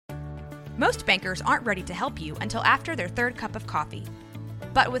Most bankers aren't ready to help you until after their third cup of coffee.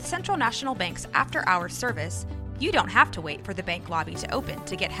 But with Central National Bank's after-hours service, you don't have to wait for the bank lobby to open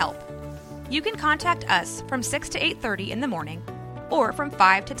to get help. You can contact us from 6 to 8:30 in the morning or from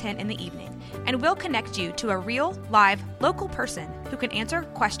 5 to 10 in the evening, and we'll connect you to a real, live, local person who can answer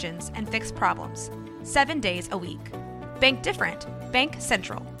questions and fix problems 7 days a week. Bank different. Bank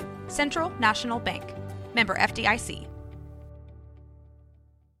Central. Central National Bank. Member FDIC.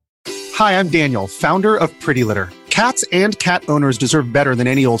 Hi, I'm Daniel, founder of Pretty Litter. Cats and cat owners deserve better than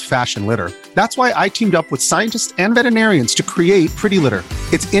any old-fashioned litter. That's why I teamed up with scientists and veterinarians to create Pretty Litter.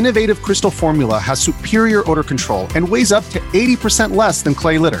 Its innovative crystal formula has superior odor control and weighs up to 80% less than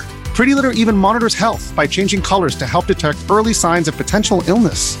clay litter. Pretty Litter even monitors health by changing colors to help detect early signs of potential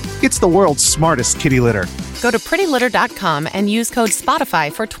illness. It's the world's smartest kitty litter. Go to prettylitter.com and use code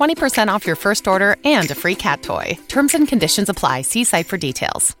SPOTIFY for 20% off your first order and a free cat toy. Terms and conditions apply. See site for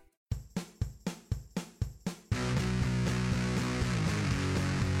details.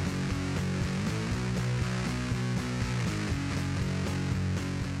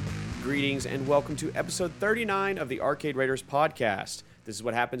 Greetings and welcome to episode 39 of the Arcade Raiders podcast. This is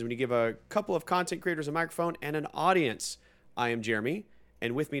what happens when you give a couple of content creators a microphone and an audience. I am Jeremy,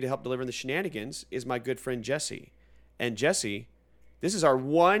 and with me to help deliver the shenanigans is my good friend Jesse. And Jesse, this is our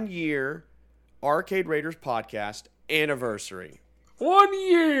 1 year Arcade Raiders podcast anniversary. 1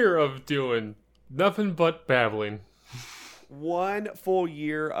 year of doing nothing but babbling. 1 full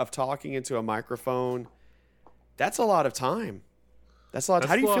year of talking into a microphone. That's a lot of time. That's a lot.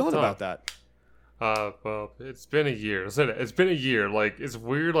 How are you feeling about that? Well, it's been a year. It's been a year. Like, it's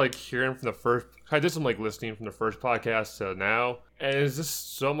weird, like, hearing from the first... I did some, like, listening from the first podcast to now. And it's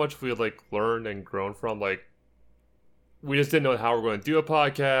just so much we had, like, learned and grown from. Like, we just didn't know how we were going to do a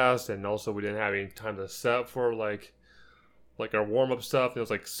podcast. And also, we didn't have any time to set up for, like our warm-up stuff. It was,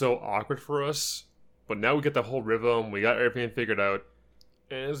 like, so awkward for us. But now we get the whole rhythm. We got everything figured out.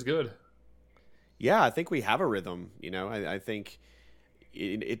 And it's good. Yeah, I think we have a rhythm. You know, I think...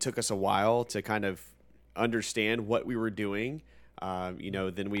 It took us a while to kind of understand what we were doing.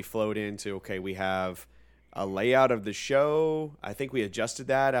 Then we flowed into, okay, we have a layout of the show. I think we adjusted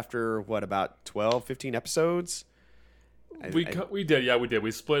that after, about 12, 15 episodes? We did, yeah, we did.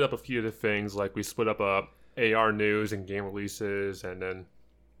 We split up a few of the things. Like, we split up AR news and game releases, and then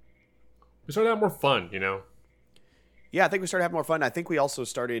we started having more fun, you know? Yeah, I think we started having more fun. I think we also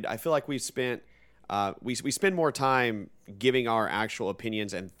started, I feel like we spent... we spend more time giving our actual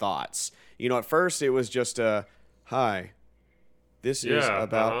opinions and thoughts. You know, at first it was just hi, this is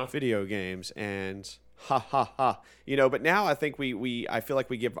about video games and ha ha ha. You know, but now I think I feel like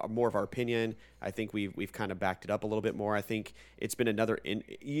we give more of our opinion. I think we've kind of backed it up a little bit more. I think it's been another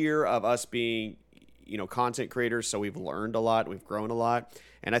year of us being, content creators. So we've learned a lot, we've grown a lot,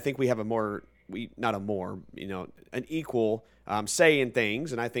 and I think we have an equal say in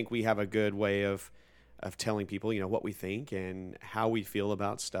things. And I think we have a good way of telling people, what we think and how we feel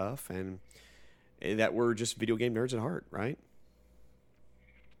about stuff, and that we're just video game nerds at heart, right?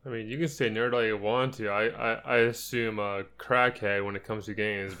 I mean, you can say nerd all you want to. I assume a crackhead when it comes to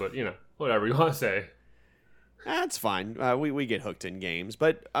games, but, whatever you want to say. That's fine. We get hooked in games.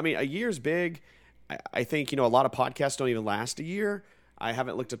 But, I mean, a year's big. I think, a lot of podcasts don't even last a year. I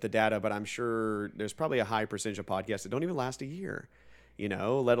haven't looked up the data, but I'm sure there's probably a high percentage of podcasts that don't even last a year,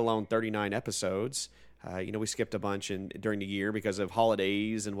 let alone 39 episodes. We skipped a bunch during the year because of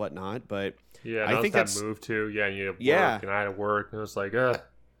holidays and whatnot, but yeah, I think that's move too. Yeah, and you have work, and I had to work, and it was like,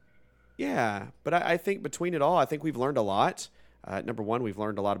 Yeah, but I think between it all, I think we've learned a lot. Number one, we've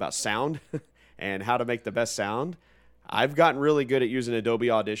learned a lot about sound and how to make the best sound. I've gotten really good at using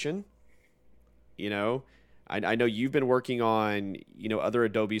Adobe Audition. I know you've been working on, other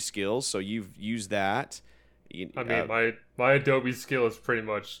Adobe skills, so you've used that. I mean, my Adobe skill is pretty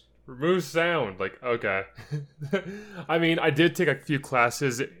much remove sound. Like, okay. I mean, I did take a few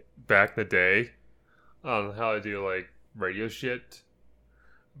classes back in the day on how to do, like, radio shit.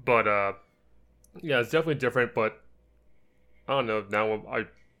 But, yeah, it's definitely different, but I don't know. Now I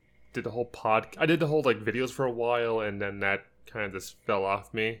did the whole like, videos for a while, and then that kind of just fell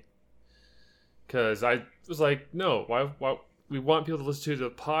off me. Because I was like, no, why we want people to listen to the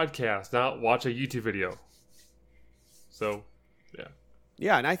podcast, not watch a YouTube video. So, yeah.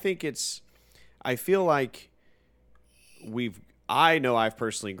 Yeah, and I think I feel like I know I've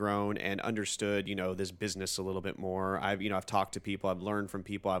personally grown and understood, this business a little bit more. I've talked to people, I've learned from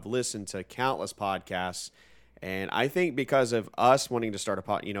people, I've listened to countless podcasts. And I think because of us wanting to start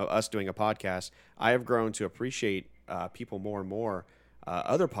us doing a podcast, I have grown to appreciate people more and more,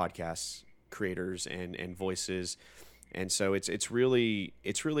 other podcasts creators and voices. And so it's really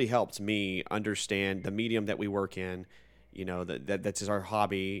helped me understand the medium that we work in. You know, that's our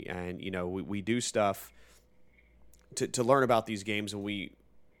hobby, and you know, we do stuff to learn about these games, and we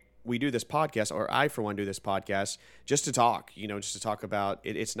do this podcast, or I for one do this podcast just to talk. You know, just to talk about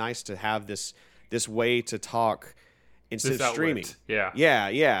it. It's nice to have this way to talk instead of streaming. Yeah.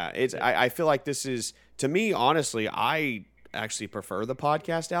 I feel like this is, to me, honestly, I actually prefer the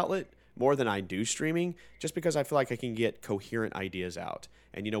podcast outlet more than I do streaming, just because I feel like I can get coherent ideas out,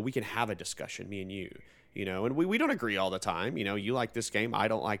 and you know, we can have a discussion, me and you. You know, and we don't agree all the time. You know, you like this game, I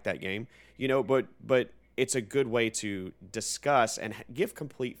don't like that game. You know, but it's a good way to discuss and give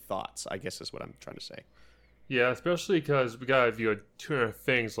complete thoughts, I guess is what I'm trying to say. Yeah, especially because we got to view two different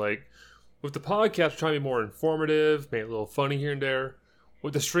things. Like, with the podcast, we're trying to be more informative, make it a little funny here and there.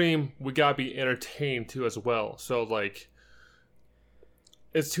 With the stream, we got to be entertained too as well. So, like,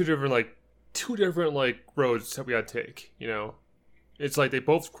 it's two different roads that we got to take, you know? It's like they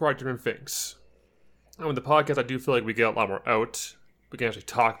both require different things. And with the podcast, I do feel like we get a lot more out. We can actually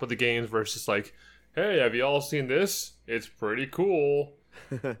talk about the games versus like, hey, have you all seen this? It's pretty cool.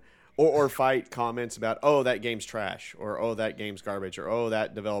 or fight comments about, oh, that game's trash, or oh, that game's garbage, or oh,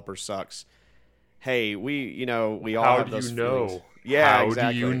 that developer sucks. Hey, we all have those feelings. Yeah, How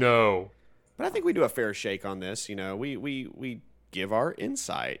exactly. do you know? But I think we do a fair shake on this. You know, we give our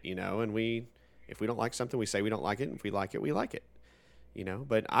insight. You know, and if we don't like something, we say we don't like it. And if we like it, we like it. You know,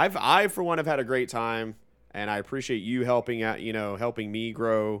 but I for one have had a great time, and I appreciate you helping out. You know, helping me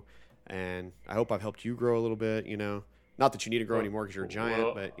grow, and I hope I've helped you grow a little bit. You know, not that you need to grow anymore because you're a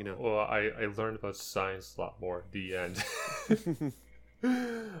giant, but you know. Well, I learned about science a lot more at the end.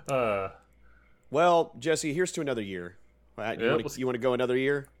 Well, Jesse, here's to another year. You want to go another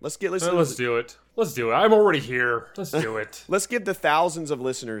year? Let's do it. Let's do it. I'm already here. Let's do it. Let's give the thousands of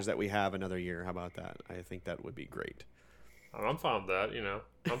listeners that we have another year. How about that? I think that would be great. I'm fine with that. You know,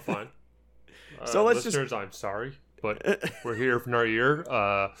 I'm fine. So listeners, I'm sorry, but we're here for another year.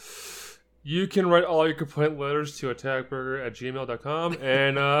 You can write all your complaint letters to attackburger@gmail.com,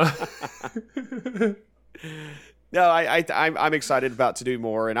 and no, I'm excited about to do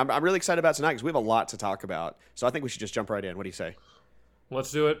more, and I'm really excited about tonight because we have a lot to talk about. So I think we should just jump right in. What do you say?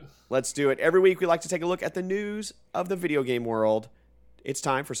 Let's do it. Let's do it. Every week we like to take a look at the news of the video game world. It's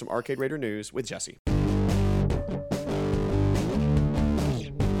time for some Arcade Raider news with Jesse.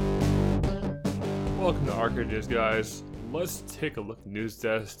 Welcome to Arcade News, guys. Let's take a look at the news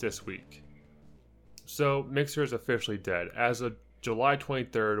desk this week. So, Mixer is officially dead. As of July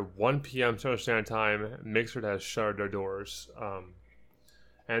 23rd, 1 p.m. Central Standard Time, Mixer has shuttered their doors.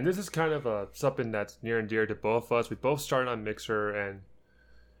 And this is kind of something that's near and dear to both of us. We both started on Mixer, and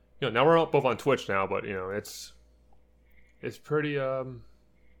you know, now we're both on Twitch now, but you know, it's pretty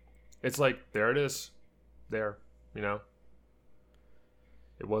it's like, there it is. There, you know.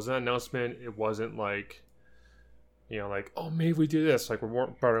 It wasn't an announcement. It wasn't like, you know, like, oh, maybe we do this. Like, we're more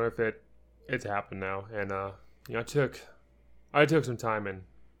part of it. It's happened now. And, you know, I took some time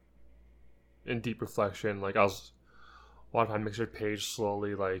in deep reflection. Like, I was watching my Mixer page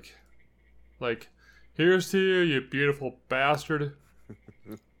slowly, like, here's to you, you beautiful bastard.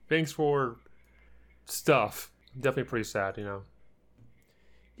 Thanks for stuff. Definitely pretty sad, you know.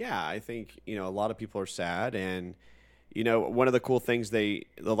 Yeah, I think, you know, a lot of people are sad, and you know, one of the cool things the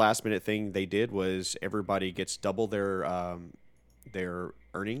last minute thing they did was everybody gets double their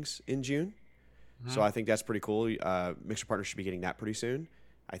earnings in June. Mm-hmm. So I think that's pretty cool. Mixer Partners should be getting that pretty soon.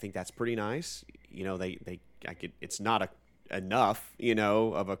 I think that's pretty nice. You know, it's not enough, you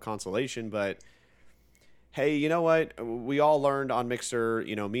know, of a consolation, but hey, you know what? We all learned on Mixer,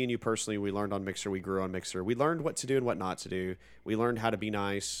 you know, me and you personally, we learned on Mixer, we grew on Mixer. We learned what to do and what not to do. We learned how to be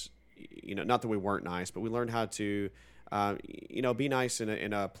nice. You know, not that we weren't nice, but we learned how to you know, be nice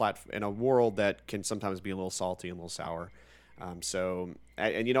in a world that can sometimes be a little salty and a little sour.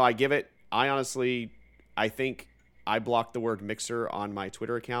 And you know, I think I blocked the word Mixer on my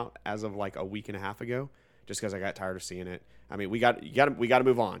Twitter account as of like a week and a half ago, just because I got tired of seeing it. I mean, we got to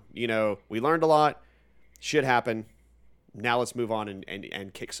move on. You know, we learned a lot. Shit happened. Now let's move on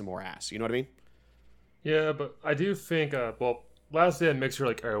and kick some more ass. You know what I mean? Yeah, but I do think last day at Mixer,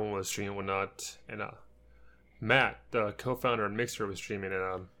 like, everyone was streaming and whatnot, and Matt, the co-founder of Mixer, was streaming,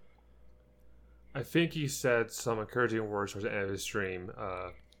 and I think he said some encouraging words towards the end of his stream.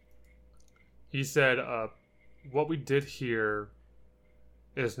 He said, what we did here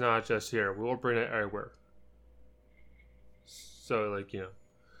is not just here. We will bring it everywhere. So, like, you know,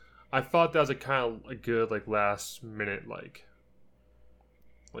 I thought that was a kind of a good, like, last minute, like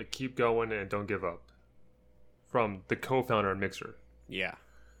keep going and don't give up, from the co-founder of Mixer. Yeah.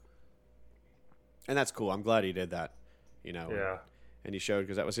 And that's cool. I'm glad he did that. you know. Yeah. And he showed,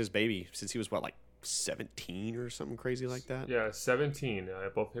 because that was his baby since he was, what, like 17 or something crazy like that? Yeah, 17.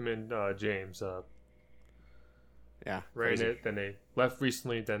 Both him and James. Yeah. Ran Crazy. it, then they left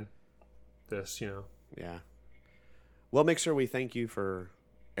recently, then this, you know. Yeah. Well, Mixer, we thank you for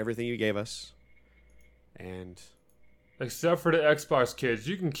everything you gave us. And Except for the Xbox kids,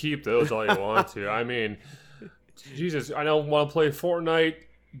 you can keep those all you want to. I mean, Jesus, I don't want to play Fortnite.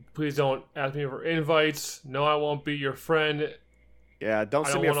 Please don't ask me for invites. No, I won't be your friend. yeah, don't I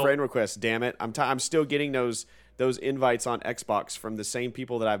send don't me a wanna- friend request, damn it. I'm still getting those invites on Xbox from the same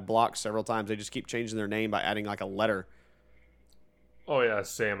people that I've blocked several times. They just keep changing their name by adding like a letter. Oh, yeah,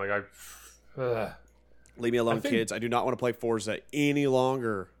 same. Like, Leave me alone, I think- kids. I do not want to play Forza any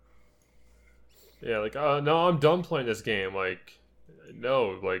longer. yeah, like, no, I'm done playing this game. Like,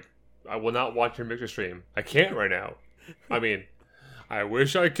 no, like, I will not watch your Mixer stream. I can't right now. I mean, I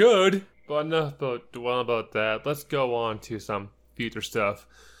wish I could, but enough about that. Let's go on to some future stuff.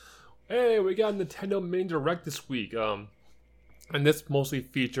 Hey, we got Nintendo Mini Direct this week. And this mostly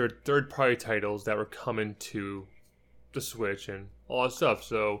featured third-party titles that were coming to the Switch and all that stuff.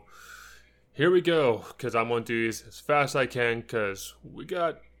 So here we go, because I'm going to do these as fast as I can, because we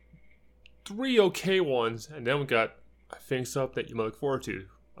got 3 okay ones, and then we got, I think, stuff that you might look forward to,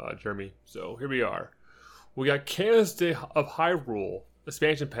 Jeremy. So here we are. We got Kansas Day of Hyrule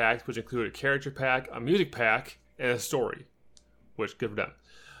expansion packs, which include a character pack, a music pack, and a story, which good for them.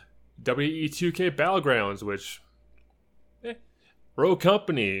 WE 2K Battlegrounds, which Rogue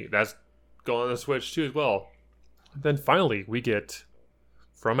Company, that's going on the Switch too as well. Then finally, we get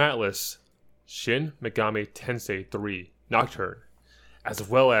from Atlas Shin Megami Tensei 3 Nocturne, as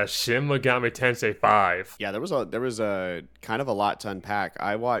well as Shin Megami Tensei 5. Yeah, there was a kind of a lot to unpack.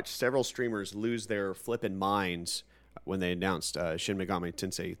 I watched several streamers lose their flippin' minds when they announced Shin Megami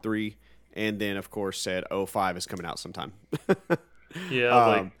Tensei 3, and then of course said, "Oh, 5 is coming out sometime."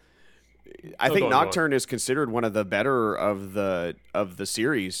 Yeah, I think go on. Nocturne is considered one of the better of the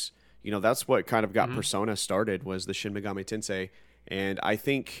series. You know, that's what kind of got Persona started, was the Shin Megami Tensei, and I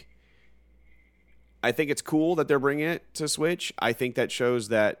think it's cool that they're bringing it to Switch. I think that shows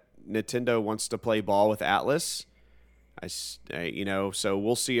that Nintendo wants to play ball with Atlas. So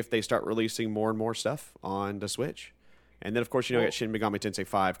we'll see if they start releasing more and more stuff on the Switch. And then, of course, you got Shin Megami Tensei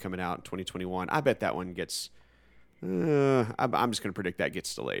 5 coming out in 2021. I bet that one gets... I'm just going to predict that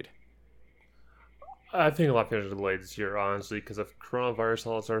gets delayed. I think a lot of things are delayed this year, honestly, because of coronavirus,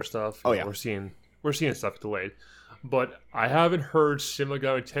 all that sort of stuff. Oh, yeah. We're seeing stuff delayed. But I haven't heard Shin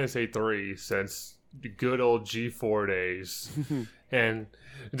Megami Tensei 3 since the good old G4 days. And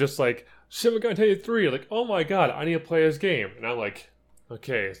just like, Shin Megami Tensei 3, like, oh my god, I need to play this game. And I'm like,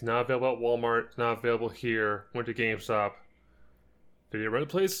 okay, it's not available at Walmart, it's not available here, went to GameStop. Did you rent a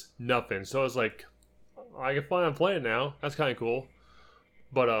place? Nothing. So I was like, I can finally play it now. That's kind of cool.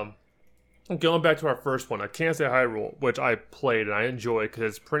 But, going back to our first one, I Can't Say Hyrule, which I played and I enjoy because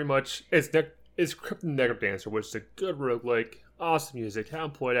it's pretty much, it's Crypt and Necrodancer, which is a good roguelike, awesome music.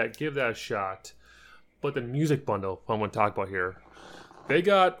 Haven't played that, give that a shot. But the music bundle I want to talk about here, they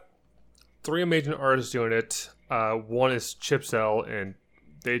got 3 amazing artists doing it. One is Chipcell, and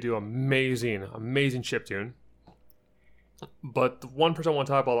they do amazing chiptune. But the one person I want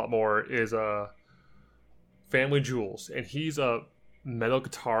to talk about a lot more is Family Jewels, and he's a metal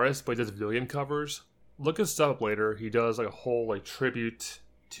guitarist, but he does video game covers. Look his stuff up later. He does like a whole like tribute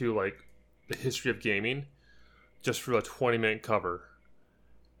to like the history of gaming, just for a 20-minute cover,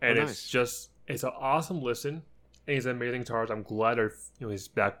 and nice. it's an awesome listen. And he's an amazing guitarist. I'm glad he's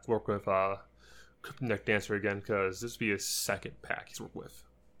back to work with Crypt and Necrodancer again, because this will be his second pack he's worked with.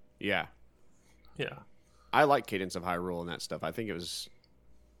 Yeah. Yeah. I like Cadence of Hyrule and that stuff. I think it's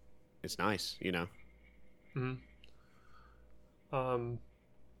nice, you know. Mm-hmm.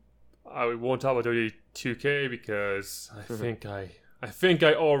 I won't talk about WWE2K because I think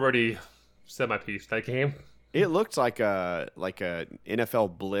I already said my piece. That game. It looked like a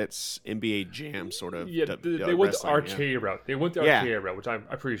NFL Blitz, NBA Jam sort of. Yeah, they went the arcade route. They went the arcade route, which I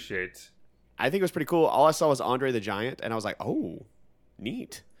appreciate. I think it was pretty cool. All I saw was Andre the Giant, and I was like, "Oh,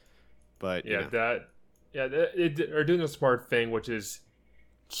 neat." But Yeah, you know. they're doing a smart thing, which is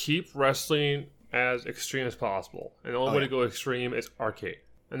keep wrestling as extreme as possible. And the only way to go extreme is arcade.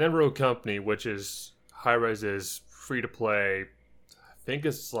 And then Rogue Company, which is high-res, is free to play. I think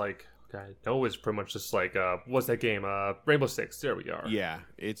it's like, I know it's pretty much just like, what's that game? Rainbow Six. There we are. Yeah,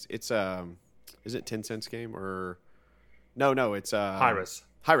 it's is it Tencent's game or no? It's Hi-Res.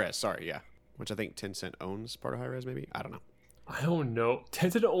 Hi-Res, sorry, yeah. Which I think Tencent owns part of Hi-Res, maybe. I don't know. I don't know.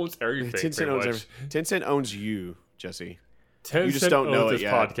 Tencent owns everything. Tencent owns everything. Tencent owns you, Jesse. Tencent You just don't owns know it this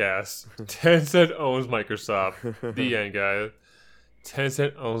yet. podcast. Tencent owns Microsoft. The end, guys.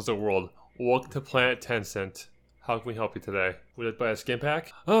 Tencent owns the world. Welcome to Planet Tencent. How can we help you today? Would it buy a skin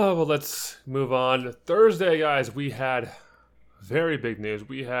pack? Oh, well, let's move on. Thursday, guys, we had very big news.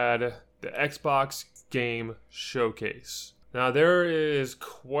 We had the Xbox Game Showcase. Now, there is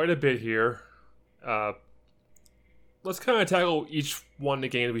quite a bit here. Let's kind of tackle each one of the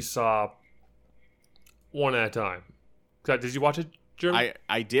games we saw one at a time. Did you watch it, Jeremy?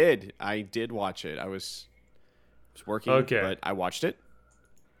 I did watch it. I was working, but I watched it.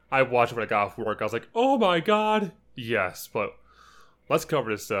 I watched it when I got off work. I was like, oh my god. Yes, but let's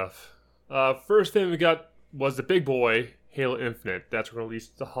cover this stuff. First thing we got was the big boy, Halo Infinite. That's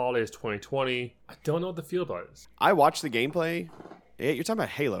released the holidays 2020. I don't know what to feel about it. I watched the gameplay. You're talking about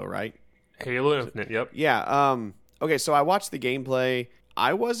Halo, right? Halo Infinite, yep. Yeah. Okay, so I watched the gameplay.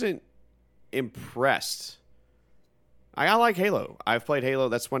 I wasn't impressed. I like Halo. I've played Halo.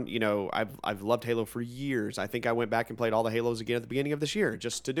 That's one, I've loved Halo for years. I think I went back and played all the Halos again at the beginning of this year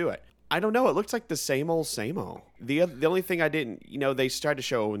just to do it. I don't know. It looks like the same old, same old. The only thing I didn't, they started to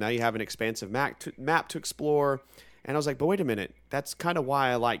show now you have an expansive map to explore. And I was like, but wait a minute. That's kind of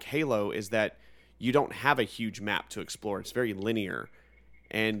why I like Halo is that you don't have a huge map to explore. It's very linear.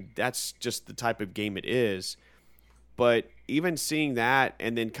 And that's just the type of game it is. But even seeing that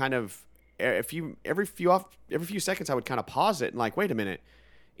and then kind of every few seconds I would kind of pause it and like, wait a minute,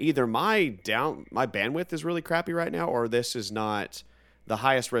 either my bandwidth is really crappy right now, or this is not the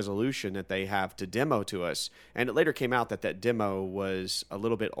highest resolution that they have to demo to us. And it later came out that demo was a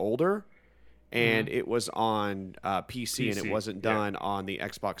little bit older, and it was on PC, and it wasn't done on the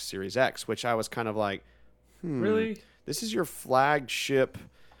Xbox Series X, which I was kind of like, really? This is your flagship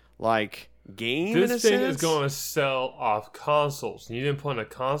game. This thing is going to sell off consoles. You didn't put in a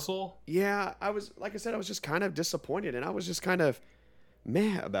console? Yeah, I was just kind of disappointed, and I was just kind of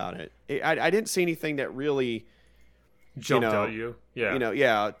meh about it. I didn't see anything that really jumped out at you.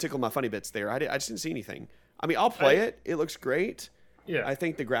 Yeah, tickled my funny bits there. I just didn't see anything. I mean, I'll play it. It looks great. Yeah, I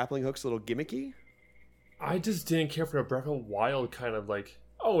think the grappling hook's a little gimmicky. I just didn't care for the Breath of the Wild kind of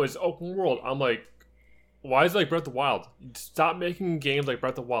it's open world. I'm like, why is it like Breath of the Wild? Stop making games like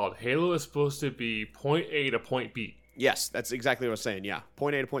Breath of the Wild. Halo is supposed to be point A to point B. Yes, that's exactly what I was saying. Yeah,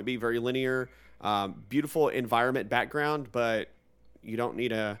 point A to point B, very linear, beautiful environment background, but you don't need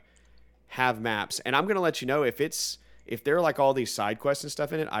to have maps. And I'm gonna let you know if there are like all these side quests and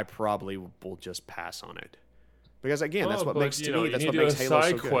stuff in it, I probably will just pass on it. Because again, that's what makes Halo so good.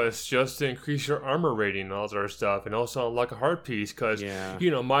 Side quests just to increase your armor rating and all that other stuff, and also unlock a heart piece. Because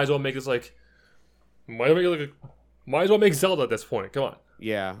might as well make this might as well make Zelda at this point. Come on.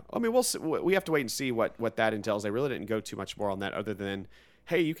 Yeah, I mean, we have to wait and see what that entails. They really didn't go too much more on that, other than,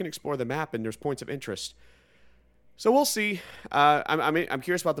 hey, you can explore the map and there's points of interest. So we'll see. I'm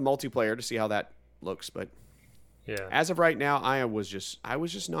curious about the multiplayer to see how that looks, but yeah, as of right now, I was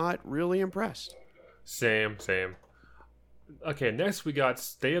just not really impressed. Same. Okay, next we got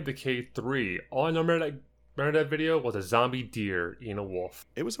State of Decay 3. All I remember that video was a zombie deer eating a wolf.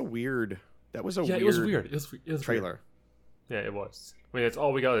 It was a weird. That was a weird. It was weird. It was trailer. Weird. Yeah, it was. I mean, it's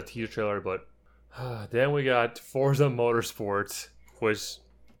all we got, a teaser trailer, but then we got Forza Motorsport, which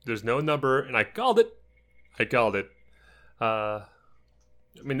there's no number, and I called it. I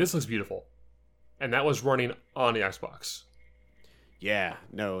mean, this looks beautiful, and that was running on the Xbox. Yeah,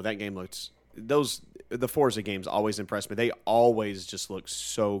 no, that game looks. The Forza games always impress me. They always just look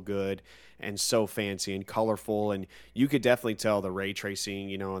so good and so fancy and colorful, and you could definitely tell the ray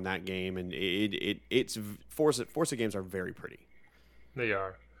tracing, in that game. And it's Forza games are very pretty. They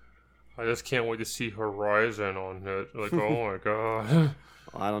are. I just can't wait to see Horizon on it. Oh my god.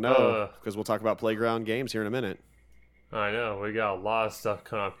 I don't know, because we'll talk about Playground Games here in a minute. I know, we got a lot of stuff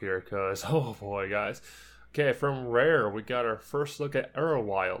coming up here, because oh boy, guys. Okay, from Rare, we got our first look at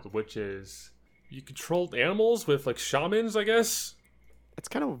Arrowwild, which is you control animals with shamans, I guess. That's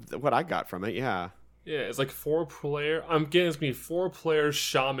kind of what I got from it, yeah. Yeah, it's 4-player. I'm getting it's gonna be 4-player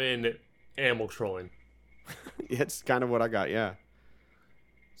shaman animal controlling. It's kind of what I got, yeah.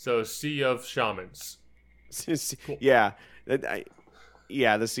 So Sea of Shamans. Cool. Yeah,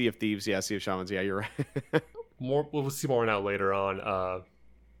 the Sea of Thieves. Yeah, Sea of Shamans. Yeah, you're right. We'll see more on that later on.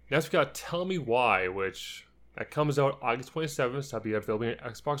 Next we got Tell Me Why, which that comes out August 27th. So that'll be available on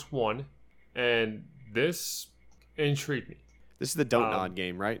Xbox One, and this intrigued me. This is the Don't Nod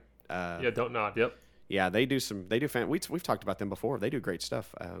game, right? Yeah, Don't Nod. Yep. Yeah, they do we've talked about them before. They do great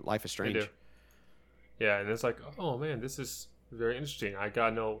stuff. Life is Strange. They do. Yeah, and it's oh man, this is very interesting. I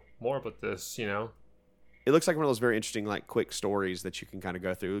gotta know more about this. It looks like one of those very interesting, quick stories that you can kind of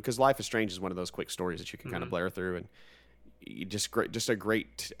go through. Because Life is Strange is one of those quick stories that you can kind of blare through, and just a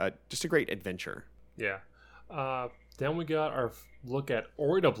great adventure. Yeah. Then we got our look at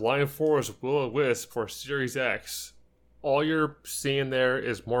Ori the Blind Forest Will-O-Wisp for Series X. All you're seeing there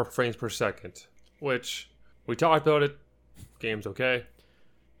is more frames per second, which we talked about it. Game's okay.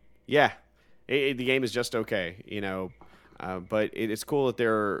 Yeah, the game is just okay, but it's cool that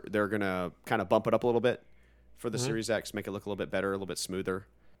they're gonna kind of bump it up a little bit for the Series X, make it look a little bit better, a little bit smoother.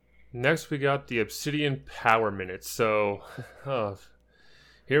 Next, we got the Obsidian Power Minutes. So,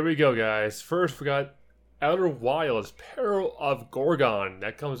 here we go, guys. First, we got Outer Wilds, Peril of Gorgon.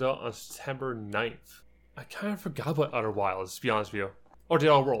 That comes out on September 9th. I kind of forgot about Outer Wilds, to be honest with you. Or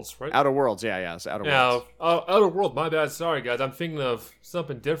the Outer Worlds, right? Outer Worlds, yeah, it's Outer Worlds. Outer Worlds, my bad. Sorry, guys. I'm thinking of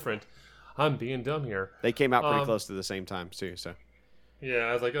something different. I'm being dumb here. They came out pretty close to the same time, too, so. Yeah,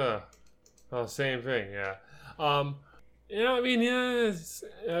 I was like, same thing, yeah. I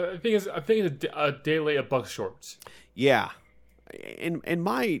think it's a day late, a buck short. Yeah. And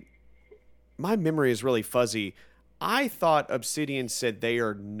my memory is really fuzzy. I thought Obsidian said they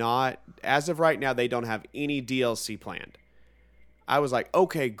are not, as of right now, they don't have any DLC planned. I was like,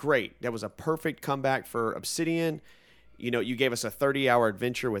 okay, great. That was a perfect comeback for Obsidian. You gave us a 30-hour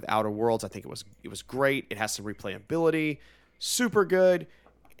adventure with Outer Worlds. I think it was great. It has some replayability. Super good.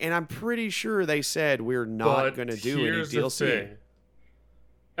 And I'm pretty sure they said we're not going to do any DLC.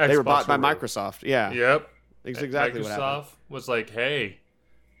 They were bought by Microsoft. Yeah. Yep. That's exactly what happened. Microsoft was like, hey,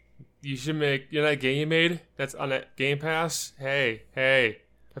 you should make, that game you made that's on that Game Pass? Hey,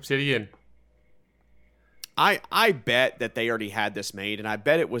 Obsidian. I bet that they already had this made, and I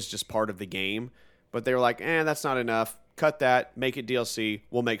bet it was just part of the game. But they were like, that's not enough. Cut that. Make it DLC.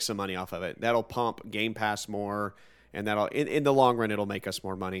 We'll make some money off of it. That'll pump Game Pass more. And that'll in the long run, it'll make us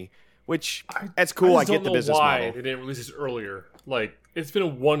more money. Which, that's cool. I get the business model. Why they didn't release this earlier. Like, it's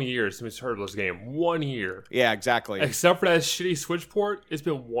been 1 year since we heard of this game. 1 year. Yeah, exactly. Except for that shitty Switch port, it's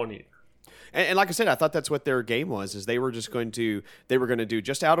been 1 year. And like I said, I thought that's what their game was. Is they were going to do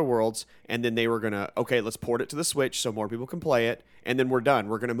just Outer Worlds, and then they were going to, okay, let's port it to the Switch so more people can play it, and then we're done.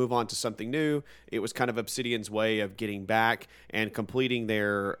 We're going to move on to something new. It was kind of Obsidian's way of getting back and completing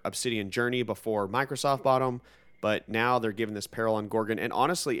their Obsidian journey before Microsoft bought them. But now they're giving this Peril on Gorgon, and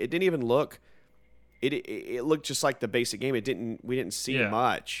honestly, it didn't even look. It looked just like the basic game. We didn't see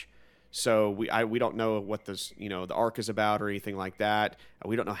much. So we don't know what this the arc is about or anything like that.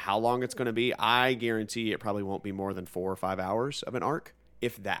 We don't know how long it's going to be. I guarantee it probably won't be more than 4 or 5 hours of an arc,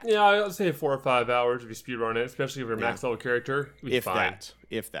 if that. Yeah, I'd say 4 or 5 hours if you speedrun it, especially if you're a max level character. If that,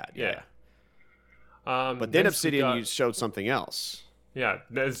 yeah. But then Obsidian showed something else. Yeah,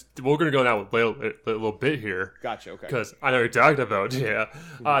 we're going to go now with a little bit here. Gotcha, okay. Because I know you're talking about, yeah.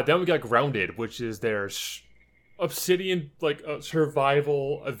 Then we got Grounded, which is their Obsidian, like a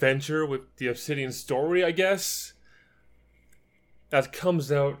survival adventure with the Obsidian story, I guess. That comes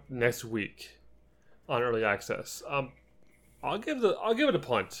out next week on early access. I'll give it a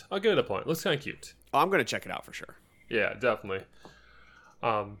punt. Looks kind of cute. Oh, I'm gonna check it out for sure. Yeah, definitely.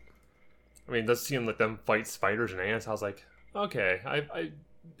 It does seem like them fight spiders and ants. I was like, okay,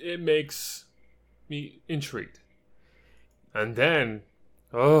 it makes me intrigued. And then,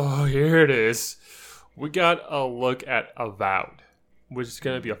 here it is. We got a look at Avowed, which is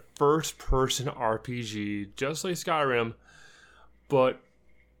going to be a first-person RPG, just like Skyrim, but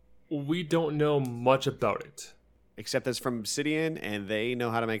we don't know much about it. Except it's from Obsidian, and they know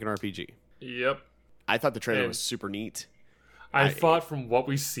how to make an RPG. Yep. I thought the trailer was super neat. I thought from what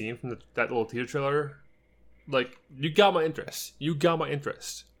we've seen from that little teaser trailer, like, you got my interest.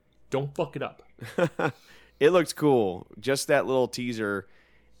 Don't fuck it up. It looks cool. Just that little teaser.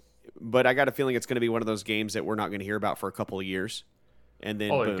 But I got a feeling it's going to be one of those games that we're not going to hear about for a couple of years. And then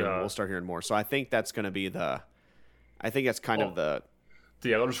boom, we'll start hearing more. So I think that's going to be the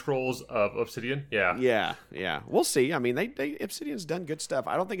Elder Scrolls of Obsidian. Yeah. We'll see. I mean, Obsidian's done good stuff.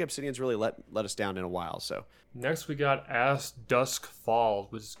 I don't think Obsidian's really let us down in a while. So next we got As Dusk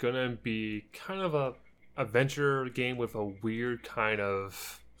Falls, which is going to be kind of a adventure game with a weird kind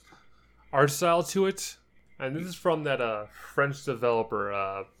of art style to it. And this is from that French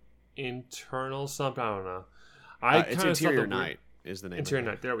developer, Internal something. I don't know. It's Interior Night is the name. Interior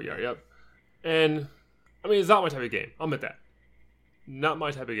Night. There we are. Yep. And it's not my type of game. I'll admit that. Not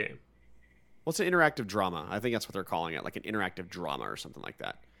my type of game. Well, it's an interactive drama. I think that's what they're calling it, like an interactive drama or something like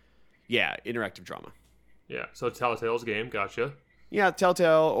that. Yeah, interactive drama. Yeah. So Telltale's game. Gotcha. Yeah,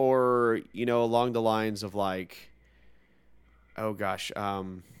 Telltale, or along the lines of like, like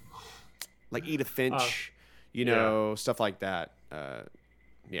Edith Finch, stuff like that.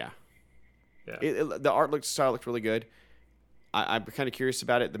 Yeah. The art style looked really good. I'm kind of curious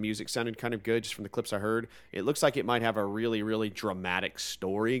about it. The music sounded kind of good just from the clips I heard. It looks like it might have a really, really dramatic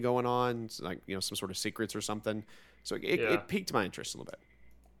story going on, like, you know, some sort of secrets or something. So it piqued my interest a little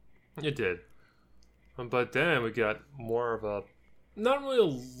bit. It did. But then we got more of a, not really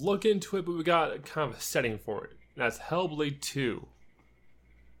a look into it, but we got kind of a setting for it. And that's Hellblade 2.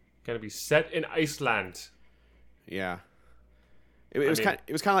 Going to be set in Iceland. Yeah. It was kind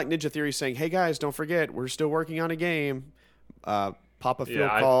of like Ninja Theory saying, "Hey guys, don't forget, we're still working on a game." Papa Phil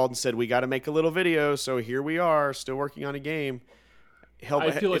called and said, "We got to make a little video, so here we are, still working on a game." I feel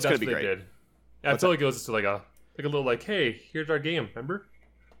like it's that's gonna be what great. they did. I feel like it was just like a little like, "Hey, here's our game. Remember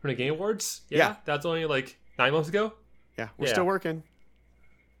from the Game Awards? Yeah, that's only like 9 months ago. Yeah, we're still working.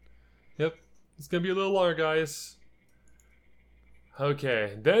 Yep, it's gonna be a little longer, guys."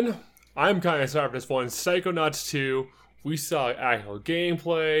 Okay, then I'm kind of excited for this one. Psychonauts 2. We saw actual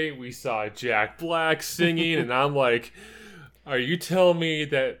gameplay. We saw Jack Black singing, and I'm like, are you telling me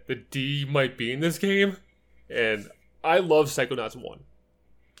that the D might be in this game? And I love Psychonauts 1.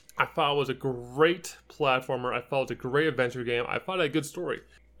 I thought it was a great platformer. I thought it was a great adventure game. I thought it had a good story.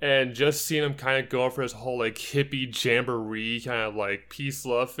 And just seeing him kind of go for his whole like hippie jamboree kind of like peace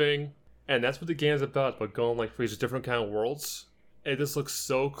love thing. And that's what the game is about, but going like for these different kind of worlds. It just looks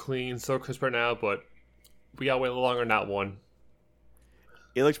so clean, so crisp right now, but we gotta wait a little longer on that one.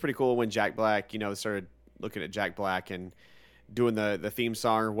 It looks pretty cool when Jack Black, you know, started looking at Jack Black and doing the theme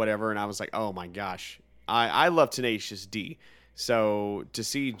song or whatever, and I was like, oh my gosh. I love Tenacious D. So to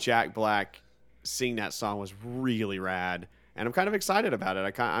see Jack Black sing that song was really rad, and I'm kind of excited about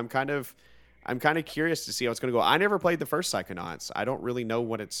it. I'm kind of curious to see how it's going to go. I never played the first Psychonauts. I don't really know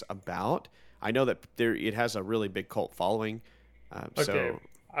what it's about. I know that it has a really big cult following. Okay, so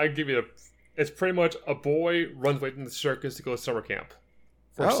I give you it's pretty much a boy runs away from the circus to go to summer camp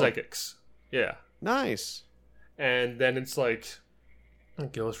for psychics. Yeah. Nice. And then it's like,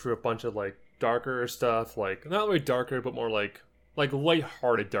 it goes through a bunch of like darker stuff, like not really darker, but more like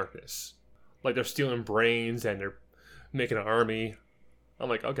lighthearted darkness. Like they're stealing brains and they're making an army. I'm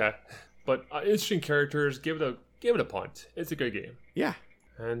like, okay. But interesting characters, give it a punt. It's a good game. Yeah.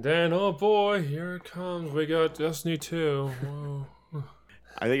 And then, oh boy, here it comes. We got Destiny 2. Whoa.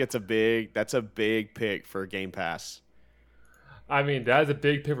 I think that's a big pick for Game Pass. I mean, that's a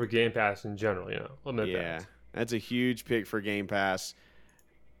big pick for Game Pass in general, you know. I'll admit that. That's a huge pick for Game Pass.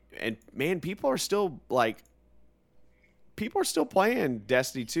 And man, people are still playing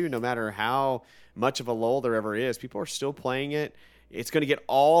Destiny 2 no matter how much of a lull there ever is. People are still playing it. It's going to get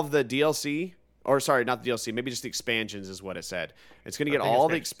all of the DLC. Or sorry, not the DLC, maybe just the expansions is what it said. It's going to get all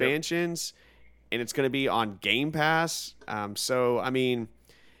the expansions, and it's going to be on Game Pass. So, I mean,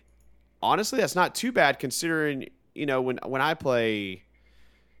 honestly, that's not too bad considering, you know, when I play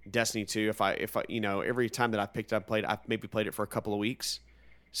Destiny 2, if I you know, every time that I've picked up, I've maybe played it for a couple of weeks.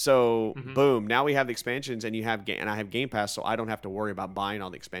 So, boom, now we have the expansions, and I have Game Pass, so I don't have to worry about buying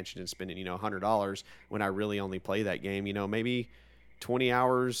all the expansions and spending, you know, $100 when I really only play that game, you know, maybe 20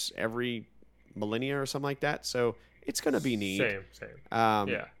 hours every millennia or something like that. So it's going to be neat. Same.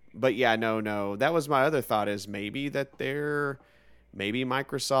 Yeah. But yeah, no. That was my other thought, is maybe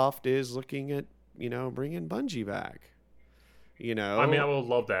Microsoft is looking at, you know, bringing Bungie back. You know, I mean, I will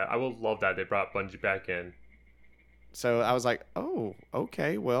love that they brought Bungie back in. So I was like, oh,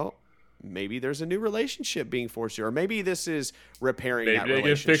 okay, well, maybe there's a new relationship being forced here, or maybe this is repairing that relationship. Maybe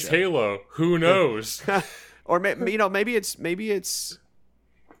they can fix Halo. Who knows? Or you know, maybe it's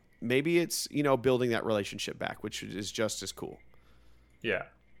you know, building that relationship back, which is just as cool. Yeah.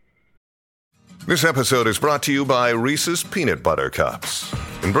 This episode is brought to you by Reese's Peanut Butter Cups.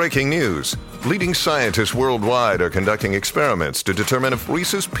 In breaking news, leading scientists worldwide are conducting experiments to determine if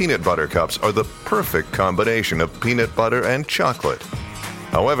Reese's Peanut Butter Cups are the perfect combination of peanut butter and chocolate.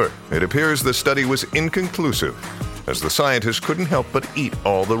 However, it appears the study was inconclusive, as the scientists couldn't help but eat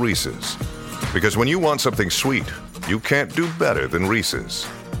all the Reese's. Because when you want something sweet, you can't do better than Reese's.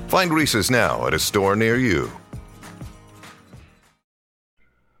 Find Reese's now at a store near you.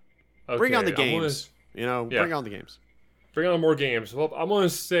 Okay, bring on the games. Bring on the games. Bring on more games. Well, I'm going to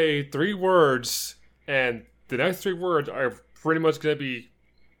say 3 words, and the next 3 words are pretty much going to be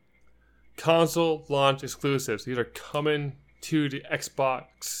console launch exclusives. These are coming to the Xbox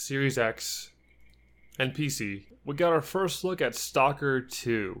Series X and PC. We got our first look at Stalker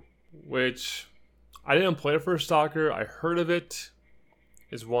 2, which I didn't play the first Stalker. I heard of it.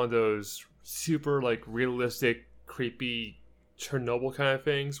 It's one of those super like realistic, creepy Chernobyl kind of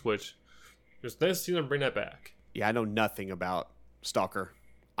things, which it's nice to see them bring that back. Yeah, I know nothing about Stalker.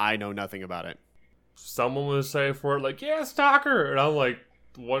 I know nothing about it. Someone was saying for it, like, yeah, Stalker! And I'm like,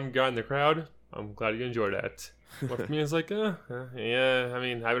 one guy in the crowd, I'm glad you enjoyed that. But for me, it's like, yeah. I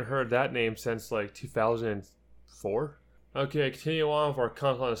mean, I haven't heard that name since like 2004. Okay, continue on for our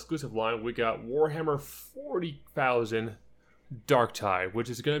console exclusive line. We got Warhammer 40,000 Darktide, which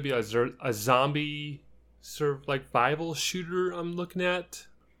is going to be a zombie survival shooter. I'm looking at.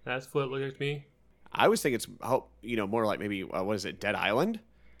 That's what it looked like to me. I always think it's more like maybe what is it, Dead Island,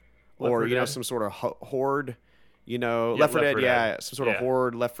 or some sort of horde. Left 4 Dead, yeah, some sort of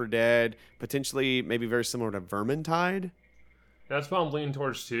horde, Left 4 Dead, potentially maybe very similar to Vermintide. That's what I'm leaning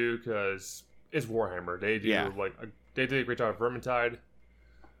towards too, because it's Warhammer. They do they did a great job of Vermintide,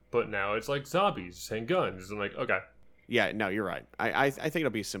 but now it's like zombies and guns. I'm like, okay, yeah, no, you're right. I think it'll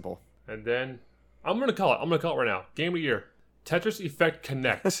be simple. And then I'm gonna call it right now. Game of the year: Tetris Effect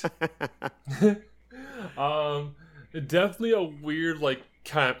Connect. Definitely a weird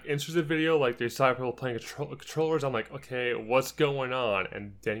kind of interesting video. Like they saw people playing controllers. I'm like, okay, what's going on?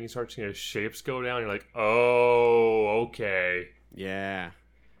 And then you start seeing the shapes go down. You're like, oh, okay, yeah,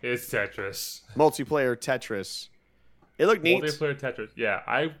 it's Tetris. Multiplayer Tetris. It looked neat. Multiplayer Tetris. Yeah,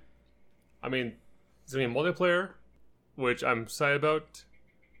 I mean, it's gonna be multiplayer, which I'm excited about.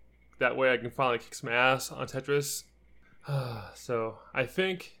 That way I can finally kick some ass on Tetris. So I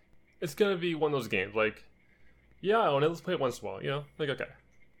think it's gonna be one of those games. Like, yeah, let's play it once in a while. Okay.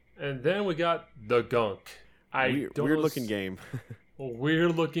 And then we got the Gunk. Weird looking game. A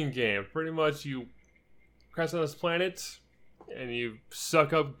weird looking game. Pretty much you crash on this planet and you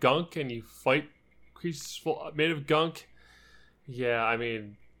suck up gunk and you fight creatures made of gunk. Yeah, I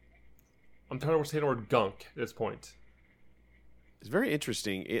mean, I'm tired of saying the word gunk at this point. It's very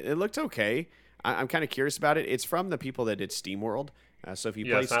interesting. It looked okay. I'm kind of curious about it. It's from the people that did SteamWorld. So if you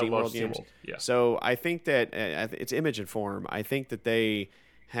play SteamWorld games, so I think that it's Image and Form. I think that they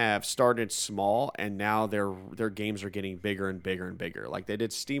have started small and now their games are getting bigger and bigger and bigger. Like they did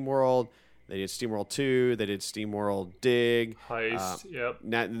SteamWorld, they did SteamWorld 2, they did SteamWorld Dig, Heist. Yep.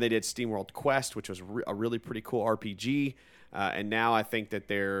 Now they did SteamWorld Quest, which was a really pretty cool RPG. And now I think that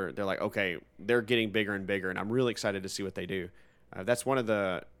they're like, okay, they're getting bigger and bigger, and I'm really excited to see what they do. That's one of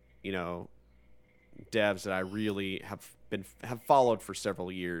the devs that I really have followed for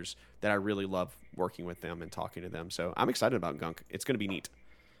several years, that I really love working with them and talking to them. So I'm excited about Gunk. It's going to be neat.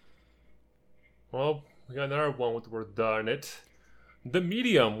 Well, we got another one with the word "the" in it. The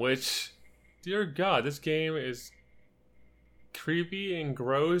Medium, which, dear God, this game is creepy and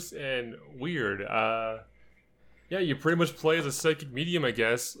gross and weird. Yeah, you pretty much play as a psychic medium, I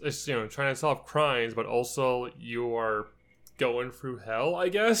guess. It's, trying to solve crimes, but also you are going through hell, I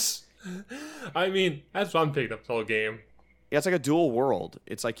guess. I mean, that's what I'm picking up the whole game. Yeah, it's like a dual world.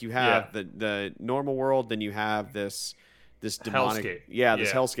 It's like you have the normal world, then you have this demonic hellscape.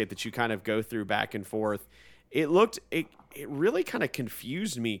 This hellscape that you kind of go through back and forth. It really kind of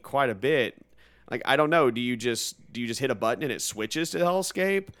confused me quite a bit. Like, I don't know, do you just hit a button and it switches to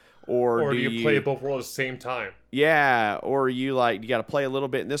hellscape, or do you play both worlds at the same time? Yeah, or you got to play a little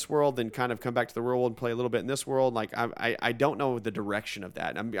bit in this world, then kind of come back to the real world and play a little bit in this world. Like, I don't know the direction of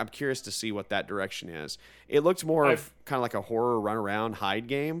that. I'm curious to see what that direction is. It looked more of kind of like a horror run around hide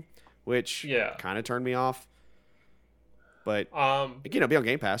game, which kind of turned me off. But it'll be on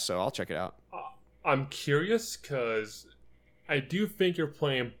Game Pass, so I'll check it out. I'm curious because I do think you're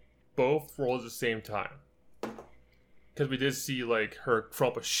playing both worlds at the same time. Because we did see her throw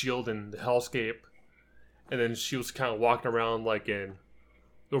up a shield in the hellscape, and then she was kind of walking around like in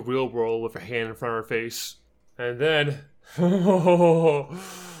the real world with her hand in front of her face, and then so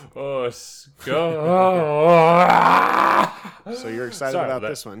you're excited about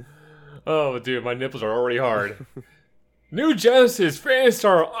this one? Oh, dude, my nipples are already hard. New Genesis Phantasy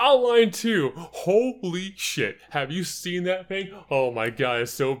Star Online 2. Holy shit. Have you seen that thing? Oh my god,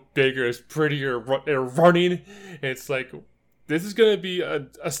 it's so bigger, it's prettier, they're running. It's like, this is going to be a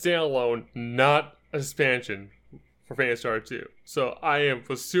standalone, not an expansion for Phantasy Star 2. So I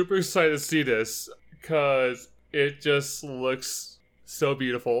was super excited to see this, because it just looks so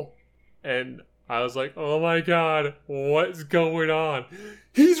beautiful. And I was like, oh my god, what's going on?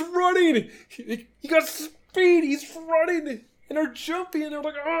 He's running! He got speed, he's running, and they're jumping, and they're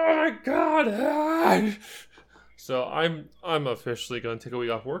like, oh my god. So I'm officially going to take a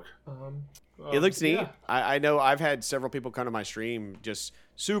week off work. It looks neat. I know I've had several people come to my stream just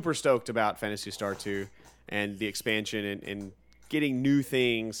super stoked about Phantasy Star 2 and the expansion and getting new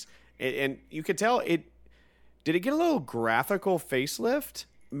things. And you could tell did it get a little graphical facelift?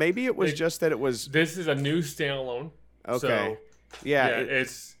 Maybe it was just that it was... This is a new standalone. Okay. So,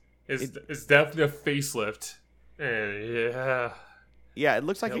 it's definitely a facelift. And yeah, it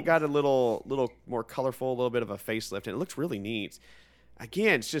looks like it got a little more colorful, a little bit of a facelift, and it looks really neat.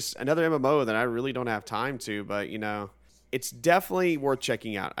 again, it's just another MMO that I really don't have time to, but it's definitely worth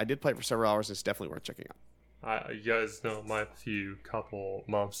checking out. I did play it for several hours. It's definitely worth checking out. You guys know my few couple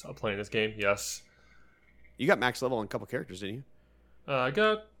months of playing this game. Yes. You got max level on a couple characters, didn't you? I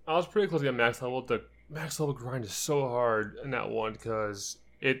was pretty close to getting max level. The max level grind is so hard in that one because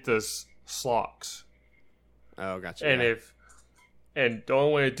it does slogs. Oh, gotcha. And the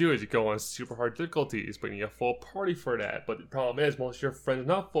only way to do it is you go on super hard difficulties, but you need a full party for that. But the problem is, most of your friends are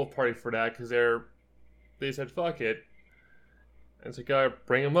not full party for that because they said fuck it, and so you gotta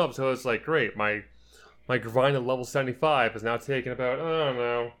bring them up. So it's like, great, my grind at level 75 is now taking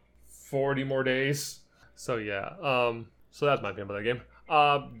about 40 more days. So yeah, so that's my opinion about that game.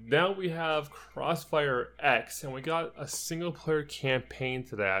 Now we have Crossfire X, and we got a single player campaign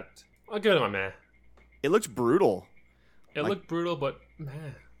to that. I'll give it a man. It looks brutal. It looked brutal, but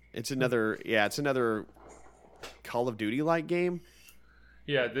man, it's another Call of Duty like game.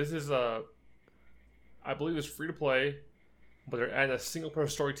 Yeah, this is I believe it's free to play, but they're adding a single player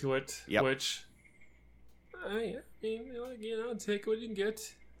story to it, which I mean, take what you can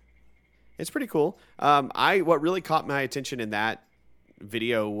get. It's pretty cool. What really caught my attention in that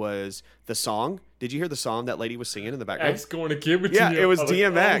video was the song. Did you hear the song that lady was singing in the background? X going to give it to you. Yeah, it was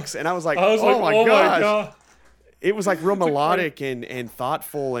DMX, and I was like, oh my gosh. It was like real melodic and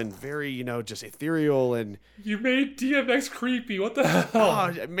thoughtful and very, just ethereal. And you made DMX creepy. What the hell? Oh,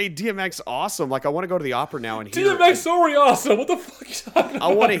 it made DMX awesome. Like, I want to go to the opera now and hear DMX already awesome. What the fuck are you talking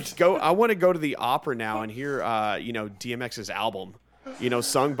about? I want to go to the opera now and hear, DMX's album,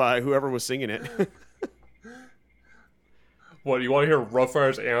 sung by whoever was singing it. What, you want to hear Rough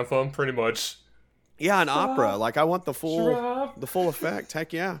Riders anthem, pretty much? Yeah, an opera. Like, I want the full effect.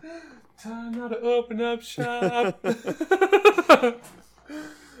 Heck yeah. Time now to open up shop.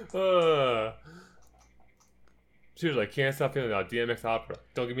 Seriously, I can't stop feeling about DMX opera.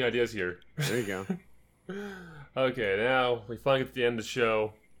 Don't give me ideas here. There you go. Okay, now we finally get to the end of the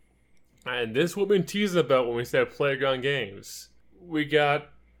show. And this is what we've been teasing about when we said Playground Games. We got,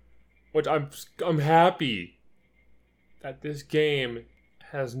 which I'm happy that this game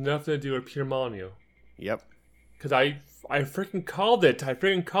has nothing to do with Peter Molyneux. Yep. Because I freaking called it.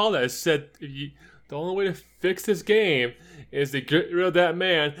 I said, the only way to fix this game is to get rid of that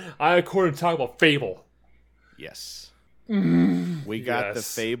man. I according to talk about Fable. Yes. We got the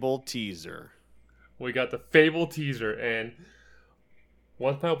Fable teaser. And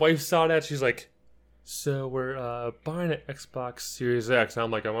once my wife saw that, she's like, so we're buying an Xbox Series X. And I'm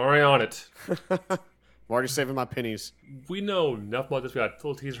like, I'm already on it. I'm already saving my pennies. We know enough about this. We got a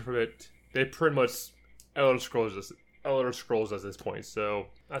full teaser from it. They pretty much Elder Scrolls at this point, so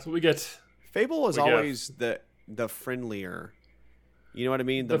that's what we get. Fable was always the friendlier, you know what I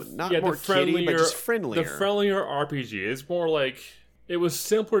mean? Not more kiddie, but just friendlier. The friendlier RPG. It's more like, it was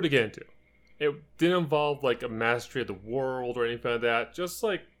simpler to get into. It didn't involve like a mastery of the world or anything like that. Just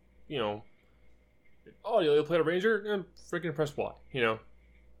like, you play a ranger and freaking press Y,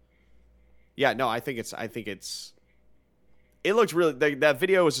 Yeah, no, I think it's. It looks really. That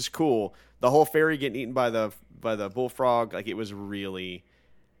video was just cool. The whole fairy getting eaten by the bullfrog, like, it was really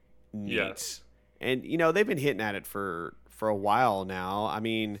neat. Yes. And they've been hitting at it for a while now. I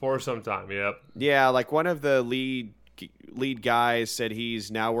mean, for some time, yep. Yeah, like one of the lead guys said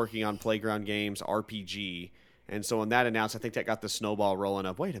he's now working on Playground Games RPG, and so when that announced, I think that got the snowball rolling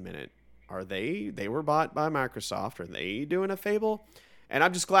up. Wait a minute, are they were bought by Microsoft? Are they doing a Fable? And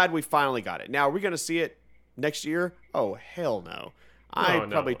I'm just glad we finally got it. Now, are we going to see it next year? Oh, hell no.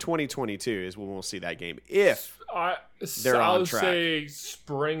 Probably 2022 is when we'll see that game, if they're on track. I would say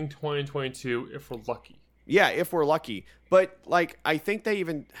spring 2022 if we're lucky. Yeah, if we're lucky. But, like, I think they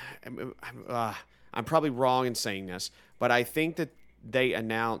even... I'm probably wrong in saying this, but I think that they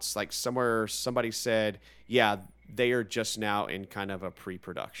announced, like, somewhere somebody said, yeah, they are just now in kind of a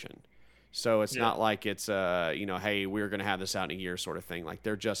pre-production. So it's not like it's, hey, we're going to have this out in a year sort of thing. Like,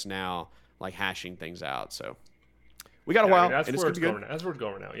 they're just now, like, hashing things out, so... We got a while. That's where it's going. That's where it's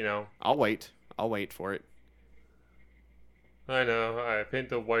going now. I'll wait for it. I know. I think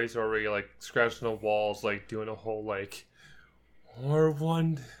the whites are already like scratching the walls, like doing a whole like. Or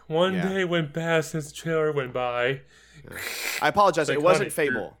one day went past since the trailer went by. Yeah. I apologize. It wasn't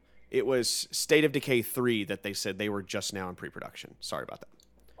Fable. It was State of Decay 3 that they said they were just now in pre-production. Sorry about that.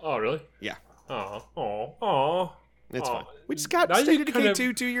 Oh, really? Yeah. Oh. It's fine. We just got State of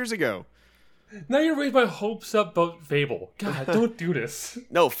Decay 2 years ago. Now you're raising my hopes up about Fable. God, don't do this.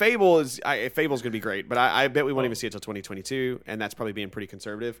 No, Fable's going to be great, but I bet we won't even see it until 2022, and that's probably being pretty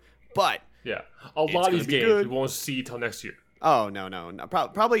conservative. But yeah, a lot of these games we won't see till next year. Oh, no.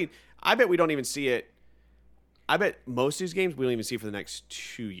 Probably, I bet we don't even see it. I bet most of these games we don't even see for the next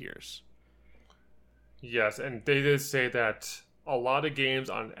 2 years. Yes, and they did say that a lot of games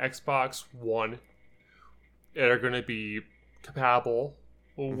on Xbox One are going to be compatible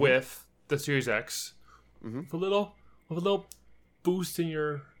with the Series X with a little boost in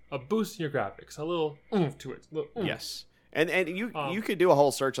your graphics, a little oomph to it. Yes. And you could do a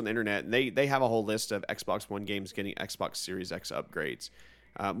whole search on the internet, and they have a whole list of Xbox One games getting Xbox Series X upgrades.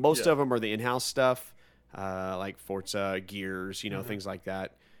 Most of them are the in-house stuff, like Forza, Gears, things like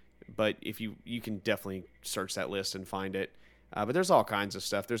that. But if you can definitely search that list and find it. But there's all kinds of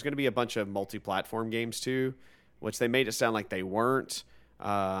stuff. There's going to be a bunch of multi-platform games too, which they made it sound like they weren't.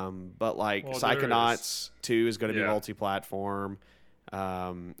 But like Psychonauts 2 is going to be multi-platform.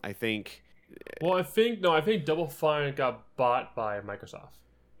 I think. Well, I think Double Fine got bought by Microsoft.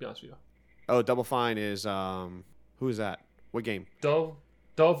 To be honest with you. Oh, Double Fine is who is that? What game? Double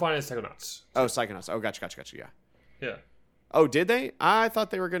Fine is Psychonauts. Oh, Psychonauts. Oh, gotcha. Yeah. Yeah. Oh, did they? I thought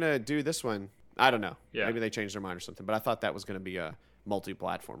they were gonna do this one. I don't know. Yeah. Maybe they changed their mind or something. But I thought that was gonna be a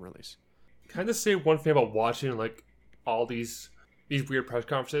multi-platform release. Can I just say one thing about watching like all these weird press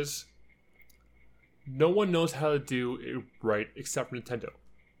conferences? No one knows how to do it right except for Nintendo.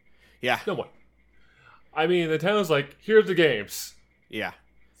 Yeah. No one. I mean, Nintendo's like, here's the games. Yeah.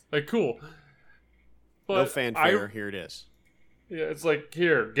 Like, cool. But no fanfare. Here it is. Yeah, it's like,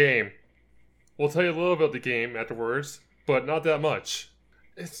 here, game. We'll tell you a little about the game afterwards, but not that much.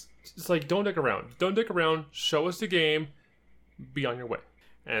 It's like, don't dick around. Don't dick around. Show us the game. Be on your way.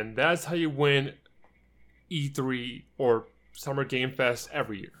 And that's how you win E3 or Summer Game Fest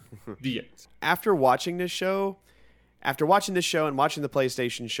every year. The end. After watching this show and watching the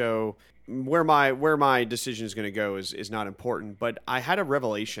PlayStation show, where my decision is going to go is not important. But I had a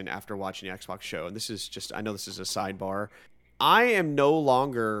revelation after watching the Xbox show, and this is just, I know this is a sidebar. I am no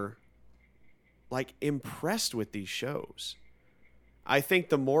longer like impressed with these shows. I think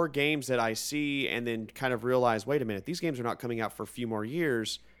the more games that I see and then kind of realize, wait a minute, these games are not coming out for a few more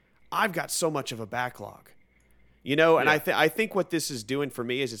years. I've got so much of a backlog, and I think what this is doing for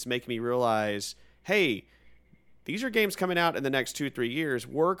me is it's making me realize, hey, these are games coming out in the next 2-3 years.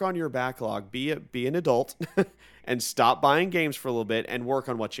 Work on your backlog. Be an adult and stop buying games for a little bit and work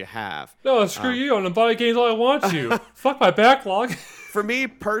on what you have. No, screw you. I'm going to buy games all I want to. Fuck my backlog. For me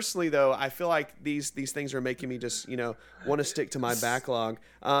personally, though, I feel like these things are making me just, want to stick to my backlog.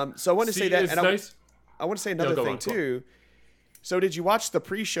 So I want to say that. And nice. I want to say another thing, too. So did you watch the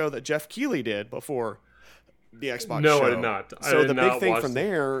pre-show that Jeff Keighley did before the Xbox show? No, I did not. So the big thing from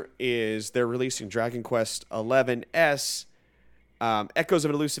there is they're releasing Dragon Quest XI-S, Echoes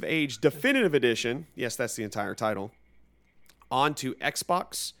of an Elusive Age Definitive Edition. Yes, that's the entire title. Onto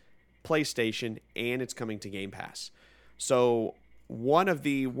Xbox, PlayStation, and it's coming to Game Pass. So one of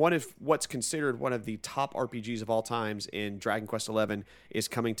what's considered one of the top RPGs of all times in Dragon Quest XI is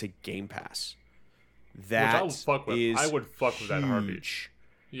coming to Game Pass. That is I would fuck with that RPG.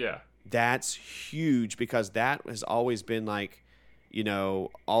 Yeah. That's huge because that has always been like, all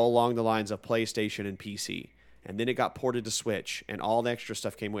along the lines of PlayStation and PC. And then it got ported to Switch and all the extra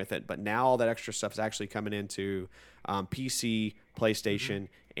stuff came with it. But now all that extra stuff is actually coming into PC, PlayStation,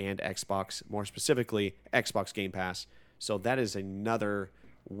 and Xbox, more specifically Xbox Game Pass. So that is another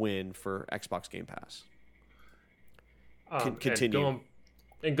win for Xbox Game Pass. Continue.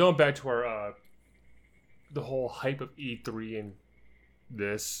 And going back to our the whole hype of E3 and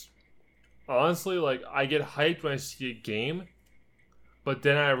this, honestly, like, I get hyped when I see a game, but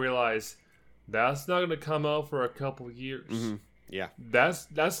then I realize that's not going to come out for a couple of years. Mm-hmm. Yeah. That's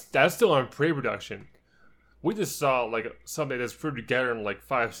still on pre-production. We just saw, like, something that's put together in, like,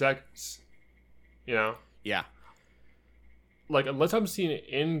 5 seconds. Yeah. Like, unless I'm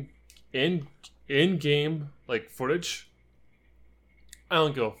seeing in-game, like, footage, I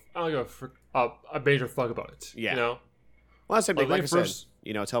don't go a major fuck about it. Yeah. Well, that's like I said,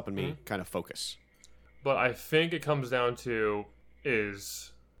 it's helping me kind of focus. But I think it comes down to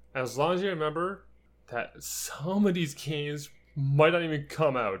is, as long as you remember that some of these games might not even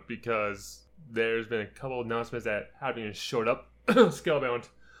come out because there's been a couple of announcements that haven't even showed up. Scalebound.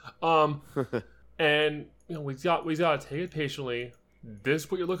 And we gotta take it patiently. This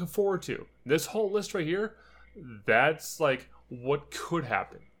is what you're looking forward to. This whole list right here, that's like what could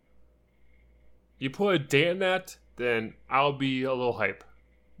happen. You put a date in that, then I'll be a little hype.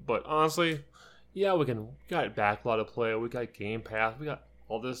 But honestly, yeah, we got backlog to play. We got Game Pass. We got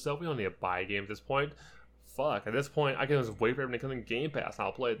all this stuff. We don't need to buy a game at this point. Fuck, at this point, I can just wait for everything to come in Game Pass and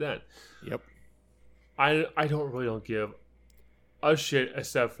I'll play it then. Yep. I don't give a shit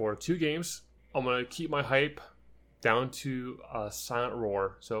except for 2 games. I'm going to keep my hype down to Silent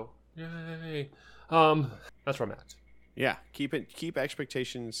Roar. So, yay. That's where I'm at. Yeah, keep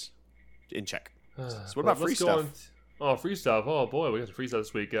expectations in check. So what about free stuff? Free stuff. Oh boy, we got some free stuff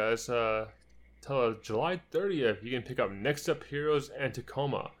this week, guys. Till July 30th, you can pick up Next Up Heroes and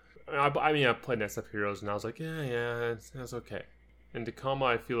Tacoma. I played Next Up Heroes, and I was like, yeah, it's okay. And Tacoma,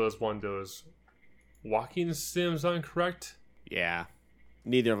 I feel, is one of those walking sims, incorrect? Yeah.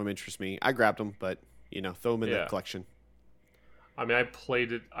 Neither of them interest me. I grabbed them, but, throw them in the collection. I mean, I played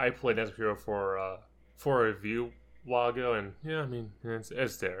Next Up Hero for a review a while ago, and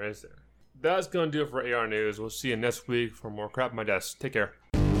it's there. That's going to do it for AR News. We'll see you next week for more crap on my desk. Take care.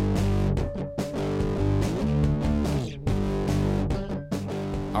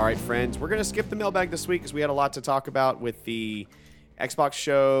 All right, friends, we're going to skip the mailbag this week because we had a lot to talk about with the Xbox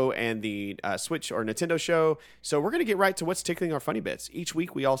show and the Switch or Nintendo show. So we're going to get right to what's tickling our funny bits. Each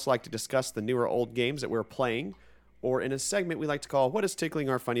week, we also like to discuss the newer old games that we're playing, or in a segment we like to call What is Tickling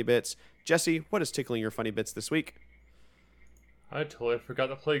Our Funny Bits? Jesse, what is tickling your funny bits this week? I totally forgot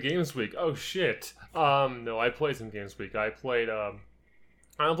to play Games Week. Oh, shit. No, I played some Games Week. I'm playing a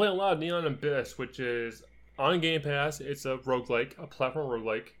lot of Neon Abyss, which is on Game Pass. It's a roguelike, a platform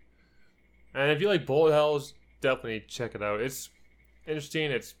roguelike. And if you like bullet hells, definitely check it out. It's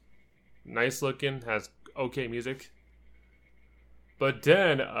interesting. It's nice looking. Has okay music. But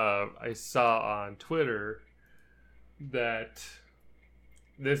then I saw on Twitter that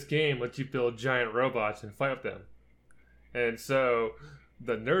this game lets you build giant robots and fight with them. And so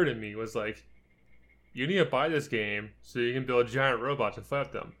the nerd in me was like, you need to buy this game so you can build giant robots and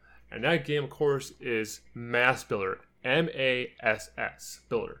fight with them. And that game, of course, is Mass Builder. MASS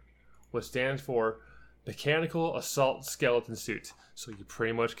Builder. What stands for Mechanical Assault Skeleton Suit. So you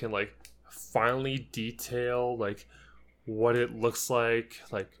pretty much can finally detail what it looks like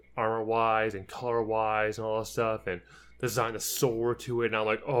armor wise and color wise and all that stuff, and design a sword to it. And I'm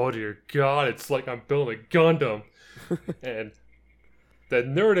like, oh dear God, it's like I'm building a Gundam. And the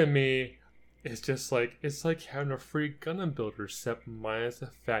nerd in me is just it's like having a free Gundam builder, except minus the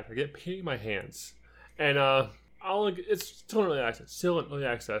fact I get paid in my hands. And it's still in early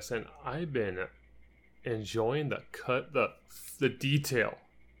access, and I've been enjoying the detail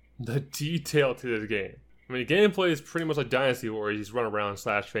to this game. I mean, the gameplay is pretty much like Dynasty Warriors. You just run around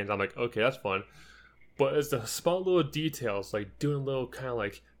slash fans. I'm like, okay, that's fun. But it's the small little details, like doing little kind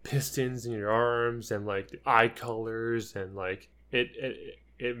of pistons in your arms and the eye colors, and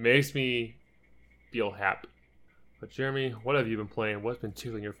it makes me feel happy. But Jeremy, what have you been playing? What's been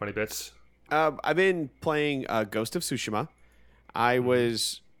tickling your funny bits? I've been playing Ghost of Tsushima. I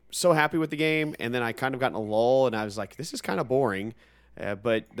was so happy with the game, and then I kind of got in a lull, and I was like, this is kind of boring.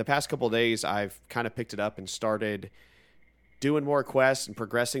 But the past couple of days, I've kind of picked it up and started doing more quests and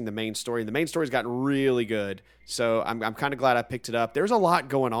progressing the main story. And the main story's gotten really good, so I'm kind of glad I picked it up. There's a lot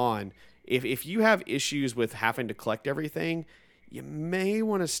going on. If you have issues with having to collect everything, you may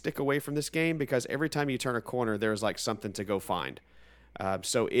want to stick away from this game, because every time you turn a corner, there's something to go find.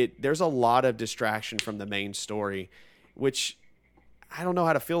 So there's a lot of distraction from the main story, which I don't know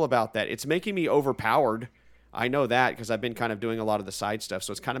how to feel about that. It's making me overpowered. I know that because I've been kind of doing a lot of the side stuff,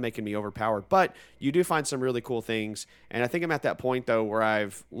 so it's kind of making me overpowered. But you do find some really cool things, and I think I'm at that point, though, where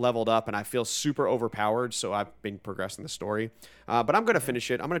I've leveled up and I feel super overpowered, so I've been progressing the story. But I'm going to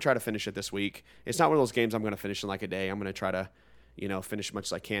finish it. I'm going to try to finish it this week. It's not one of those games I'm going to finish in a day. I'm going to try to finish as much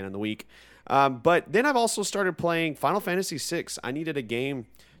as I can in the week. But then I've also started playing Final Fantasy VI. I needed a game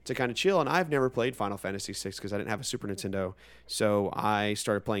to kind of chill, and I've never played Final Fantasy VI because I didn't have a Super Nintendo. So I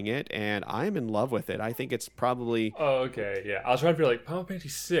started playing it, and I'm in love with it. I think it's probably... Oh, okay, yeah. I was trying to feel Final Fantasy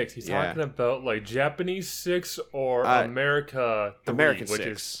VI. He's talking about Japanese 6 or America 3, American which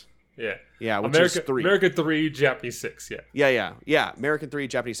 6. Is... Yeah. Yeah, which is 3. America 3, Japanese 6, yeah. Yeah. American 3,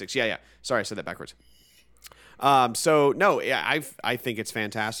 Japanese 6. Yeah. Sorry, I said that backwards. So no, yeah, I think it's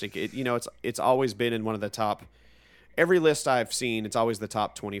fantastic. It's always been in one of the top. Every list I've seen, it's always the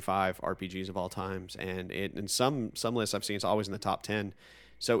top 25 RPGs of all times, and in some lists I've seen, it's always in the top 10.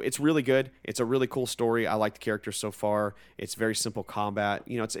 So it's really good. It's a really cool story. I like the characters so far. It's very simple combat.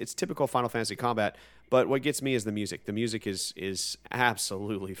 It's typical Final Fantasy combat. But what gets me is the music. The music is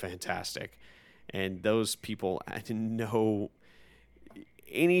absolutely fantastic, and those people, I didn't know.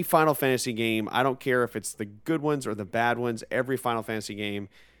 Any Final Fantasy game, I don't care if it's the good ones or the bad ones, every Final Fantasy game,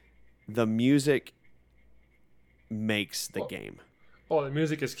 the music makes the game. Oh, the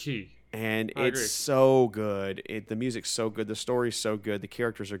music is key. And it's so good. The music's so good. The story's so good. The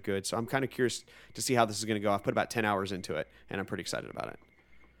characters are good. So I'm kind of curious to see how this is going to go. I've put about 10 hours into it, and I'm pretty excited about it.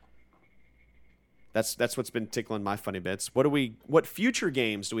 That's what's been tickling my funny bits. What future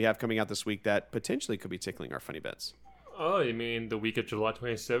games do we have coming out this week that potentially could be tickling our funny bits? Oh, you mean the week of July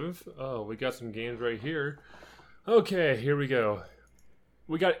 27th? Oh, we got some games right here. Okay, here we go.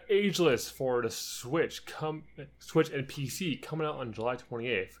 We got Ageless for the Switch and PC coming out on July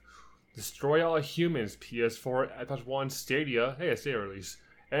 28th. Destroy All Humans, PS4, Xbox One, Stadia, a Stadia release,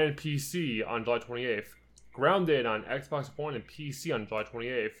 and PC on July 28th. Grounded on Xbox One and PC on July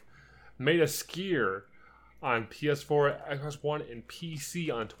 28th. Made a Skier on PS4, Xbox One, and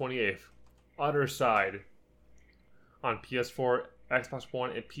PC on 28th. Other Side on PS4, Xbox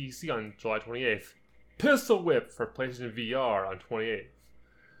One, and PC on July 28th. Pistol Whip for PlayStation VR on 28th.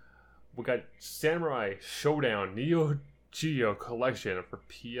 We got Samurai Showdown Neo Geo Collection for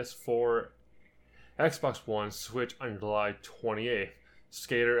PS4, Xbox One, Switch on July 28th.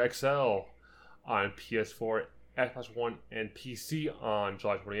 Skater XL on PS4, Xbox One, and PC on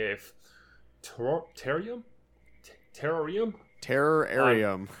July 28th. Terrarium? Terrarium.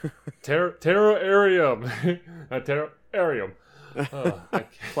 Terrarium. Terrarium.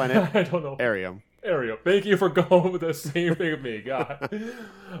 Planet. I don't know. Arium. Thank you for going with the same thing with me. God.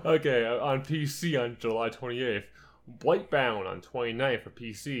 Okay, on PC on July 28th. Blightbound on 29th for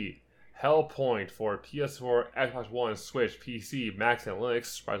PC. Hellpoint for PS4, Xbox One, Switch, PC, Mac, and Linux.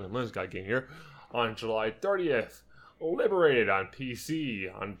 Surprisingly, Linux got a game here. On July 30th. Liberated on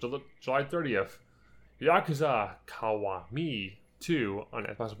PC on July 30th. Yakuza Kiwami 2 on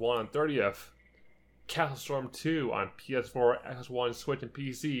Xbox One on 30th. Castle Storm 2 on PS4, Xbox One, Switch, and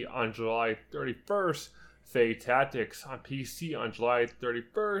PC on July 31st. Fate Tactics on PC on July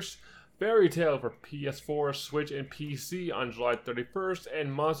 31st. Fairy Tail for PS4, Switch, and PC on July 31st.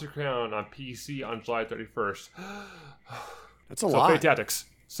 And Monster Crown on PC on July 31st. That's a lot. Fate Tactics,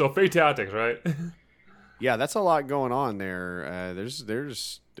 right? Yeah, that's a lot going on there.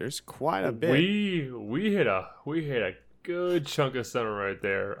 There's quite a bit. We hit a good chunk of summer right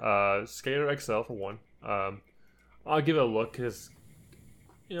there. Skater XL for one. I'll give it a look because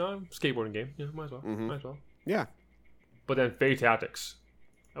skateboarding game. Might as well. Mm-hmm. Might as well. Yeah. But then Fate Tactics.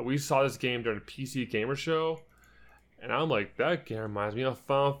 We saw this game during the PC Gamer Show, and I'm like, that game reminds me of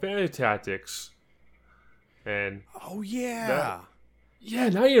Final Fantasy Tactics. And oh yeah. Yeah,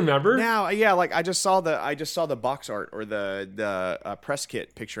 now you remember. Now, yeah, like I just saw the box art or the press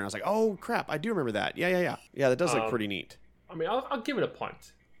kit picture, and I was like, oh crap, I do remember that. Yeah. That does look pretty neat. I mean, I'll give it a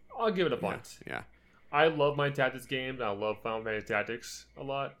punt. Yeah. I love my tactics games. I love Final Fantasy Tactics a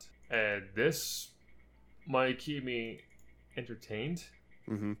lot, and this might keep me entertained.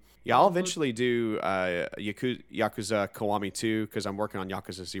 Mm-hmm. Yeah, I'll eventually do Yakuza Kiwami 2 because I'm working on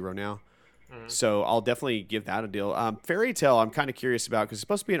Yakuza 0 now. Mm-hmm. So I'll definitely give that a deal. Fairy Tail, I'm kind of curious about because it's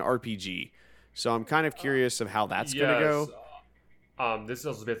supposed to be an RPG. So I'm kind of curious of how that's going to go. This is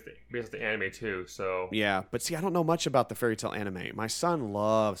also based on the anime too. So yeah, but see, I don't know much about the Fairy Tail anime. My son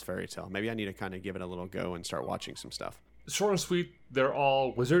loves Fairy Tail. Maybe I need to kind of give it a little go and start watching some stuff. Short and sweet, they're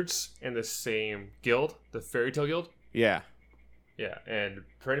all wizards in the same guild, the Fairy Tail Guild. Yeah. Yeah, and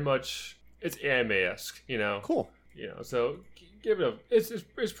pretty much it's anime-esque, Cool. So give it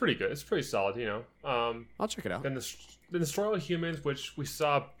it's pretty good. It's pretty solid, I'll check it out. Then the Destroy All Humans, which we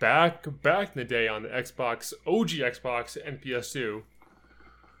saw back in the day on the Xbox, OG Xbox and PS2,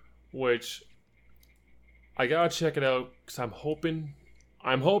 which I gotta check it out because I'm hoping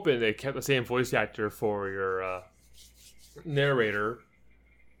they kept the same voice actor for your narrator,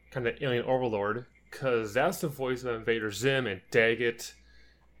 kind of alien overlord. Because that's the voice of Invader Zim and Daggett.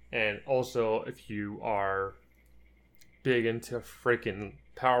 And also, if you are big into freaking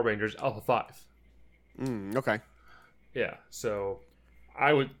Power Rangers, Alpha 5. Okay. Yeah, so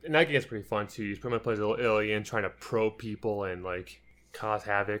and that game's pretty fun too. You pretty much play as a little alien trying to probe people and, cause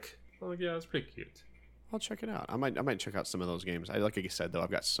havoc. Yeah, it's pretty cute. I'll check it out. I might check out some of those games. Like I said, though,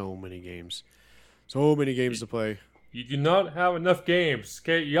 I've got so many games. So many games to play. You do not have enough games.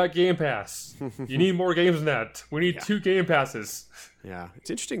 Okay, you got Game Pass. You need more games than that. We need 2 Game Passes. Yeah, it's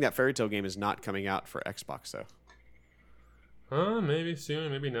interesting that Fairy Tail game is not coming out for Xbox though. Maybe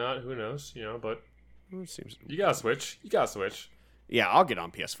soon, maybe not. Who knows? But it seems you gotta switch. Yeah, I'll get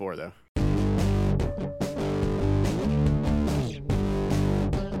on PS4 though.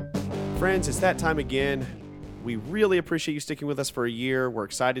 Friends, it's that time again. We really appreciate you sticking with us for a year. We're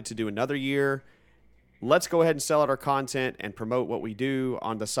excited to do another year. Let's go ahead and sell out our content and promote what we do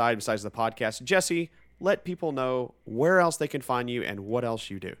on the side besides the podcast. Jesse, let people know where else they can find you and what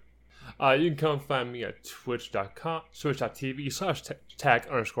else you do. You can come find me at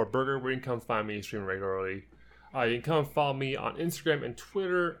twitch.tv/tag_burger, where you can come find me streaming regularly. You can come follow me on Instagram and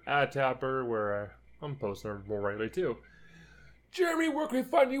Twitter at @tapper, where I'm posting more regularly too. Jeremy, where can we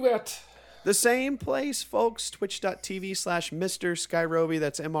find you at? The same place, folks, twitch.tv/Mr. Skyrobi.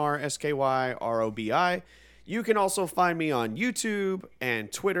 That's MrSkyrobi. You can also find me on YouTube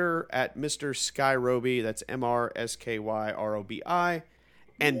and Twitter at Mr. Skyrobi. That's MrSkyRobi.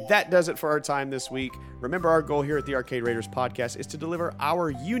 And that does it for our time this week. Remember, our goal here at the Arcade Raiders podcast is to deliver our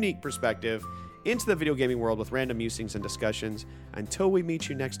unique perspective into the video gaming world with random musings and discussions. Until we meet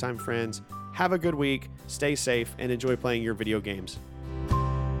you next time, friends, have a good week, stay safe, and enjoy playing your video games.